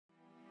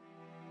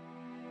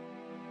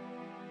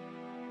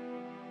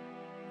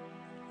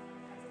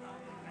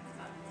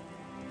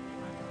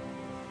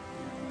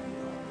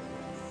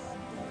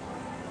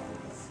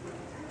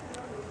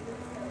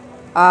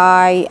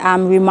I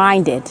am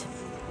reminded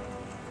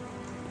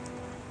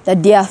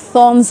that there are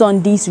thorns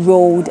on this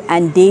road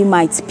and they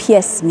might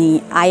pierce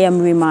me. I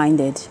am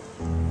reminded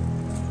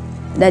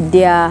that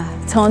there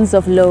are tons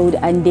of load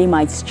and they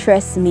might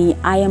stress me.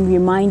 I am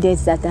reminded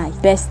that I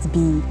best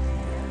be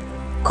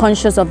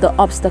conscious of the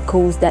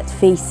obstacles that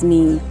face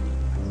me.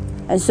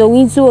 And so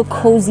into a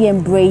cozy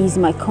embrace,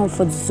 my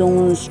comfort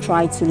zones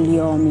try to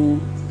lure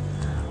me.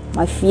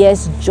 My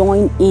fears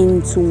join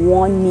in to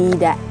warn me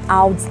that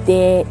out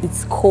there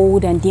it's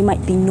cold and there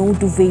might be no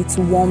duvet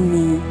to warm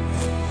me.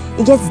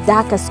 It gets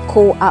dark as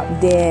coal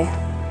out there.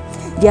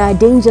 There are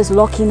dangers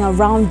lurking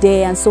around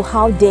there, and so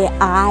how dare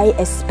I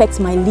expect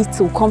my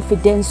little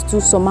confidence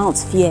to surmount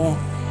fear?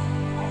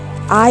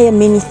 I am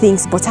many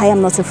things, but I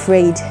am not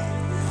afraid.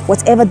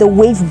 Whatever the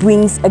wave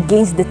brings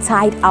against the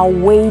tide, I'll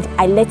wade.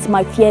 I let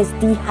my fears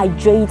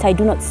dehydrate. I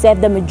do not serve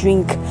them a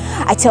drink.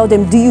 I tell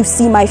them, do you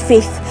see my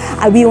faith?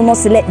 I will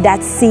not let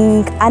that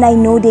sink. And I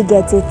know they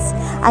get it.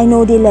 I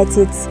know they let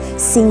it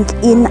sink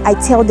in. I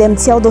tell them,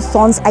 tell the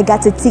thorns I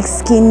got a thick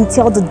skin.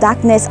 Tell the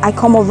darkness I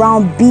come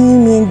around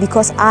beaming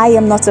because I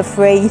am not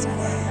afraid.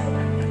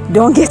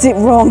 Don't get it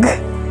wrong.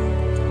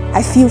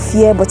 I feel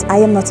fear, but I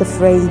am not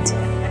afraid.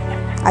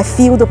 I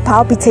feel the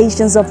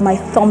palpitations of my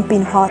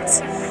thumping heart.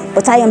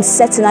 But I am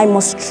certain I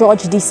must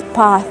trudge this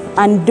path,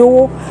 and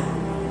though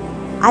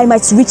I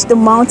might reach the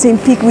mountain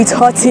peak with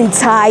hurting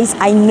ties,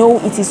 I know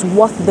it is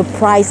worth the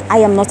price. I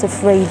am not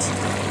afraid.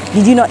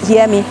 Did you not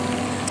hear me?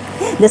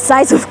 The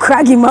sight of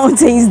craggy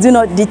mountains do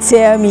not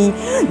deter me.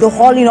 The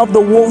howling of the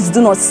wolves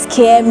do not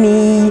scare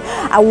me.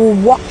 I will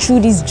walk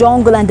through this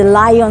jungle and the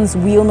lions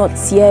will not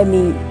tear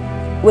me.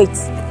 Wait.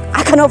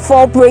 I cannot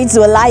fall prey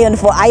to a lion,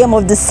 for I am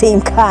of the same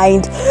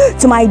kind.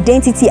 To my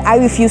identity, I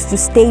refuse to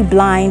stay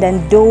blind.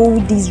 And though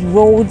these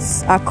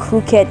roads are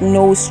crooked,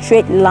 no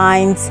straight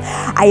lines,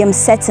 I am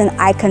certain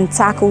I can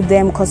tackle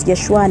them because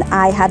Yeshua and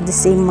I have the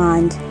same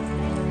mind.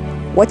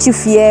 What you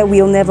fear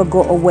will never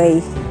go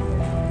away.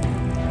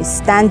 It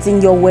stands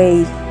in your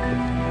way,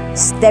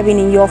 staring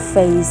in your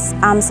face,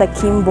 arms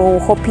akimbo,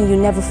 hoping you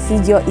never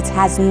figure it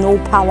has no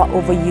power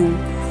over you.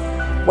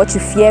 What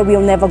you fear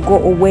will never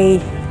go away.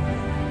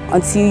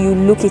 Until you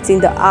look it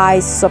in the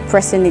eyes,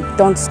 suppressing it,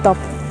 don't stop.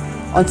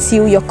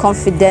 Until your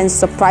confidence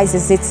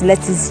surprises it, let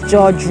its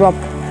jaw drop.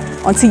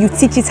 Until you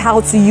teach it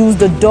how to use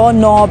the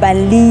doorknob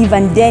and leave,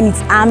 and then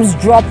its arms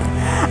drop.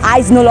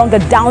 Eyes no longer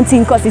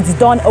doubting because it's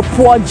done a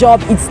poor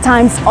job. Its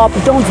time's up.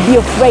 Don't be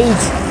afraid.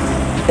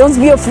 Don't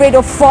be afraid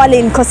of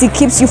falling because it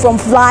keeps you from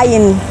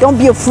flying. Don't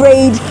be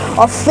afraid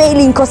of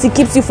failing because it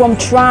keeps you from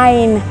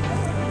trying.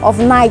 Of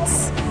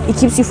nights, it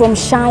keeps you from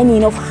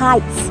shining. Of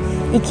heights,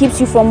 it keeps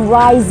you from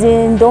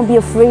rising. Don't be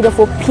afraid of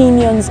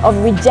opinions, of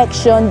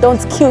rejection.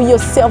 Don't kill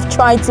yourself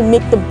trying to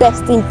make the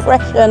best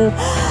impression.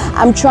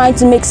 I'm trying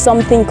to make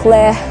something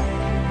clear,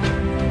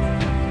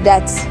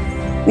 that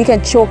we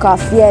can choke our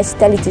fears,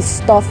 tell it is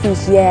stuffy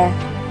here.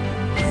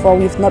 For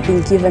we've not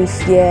been given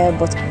fear,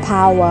 but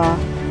power,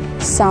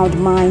 sound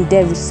mind.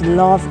 There is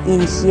love in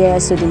here.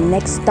 So the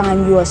next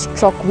time you are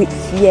struck with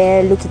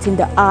fear, look it in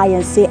the eye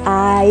and say,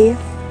 I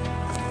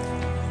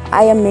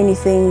am many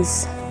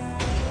things,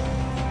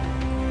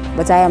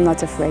 but I am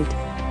not afraid.